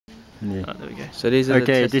Yeah. Oh, there we go. So these are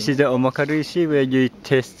Okay, this is the omakarushi where you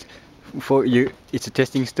test for you. It's a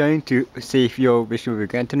testing stone to see if your wish will be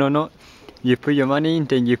granted or not. You put your money in,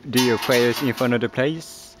 then you do your prayers in front of the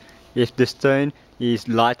place. If the stone is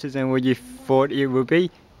lighter than what you thought it would be,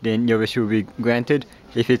 then your wish will be granted.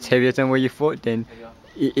 If it's heavier than what you thought, then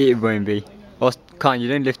it won't be. Or you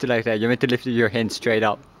don't lift it like that. You're meant to lift your hands straight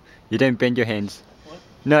up. You don't bend your hands.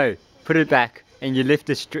 No, put it back and you lift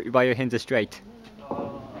it while your hands are straight.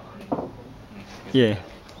 Yeah.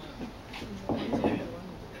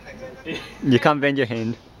 You can't bend your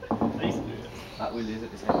hand.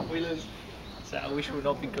 We lose. So our wish will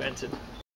not be granted.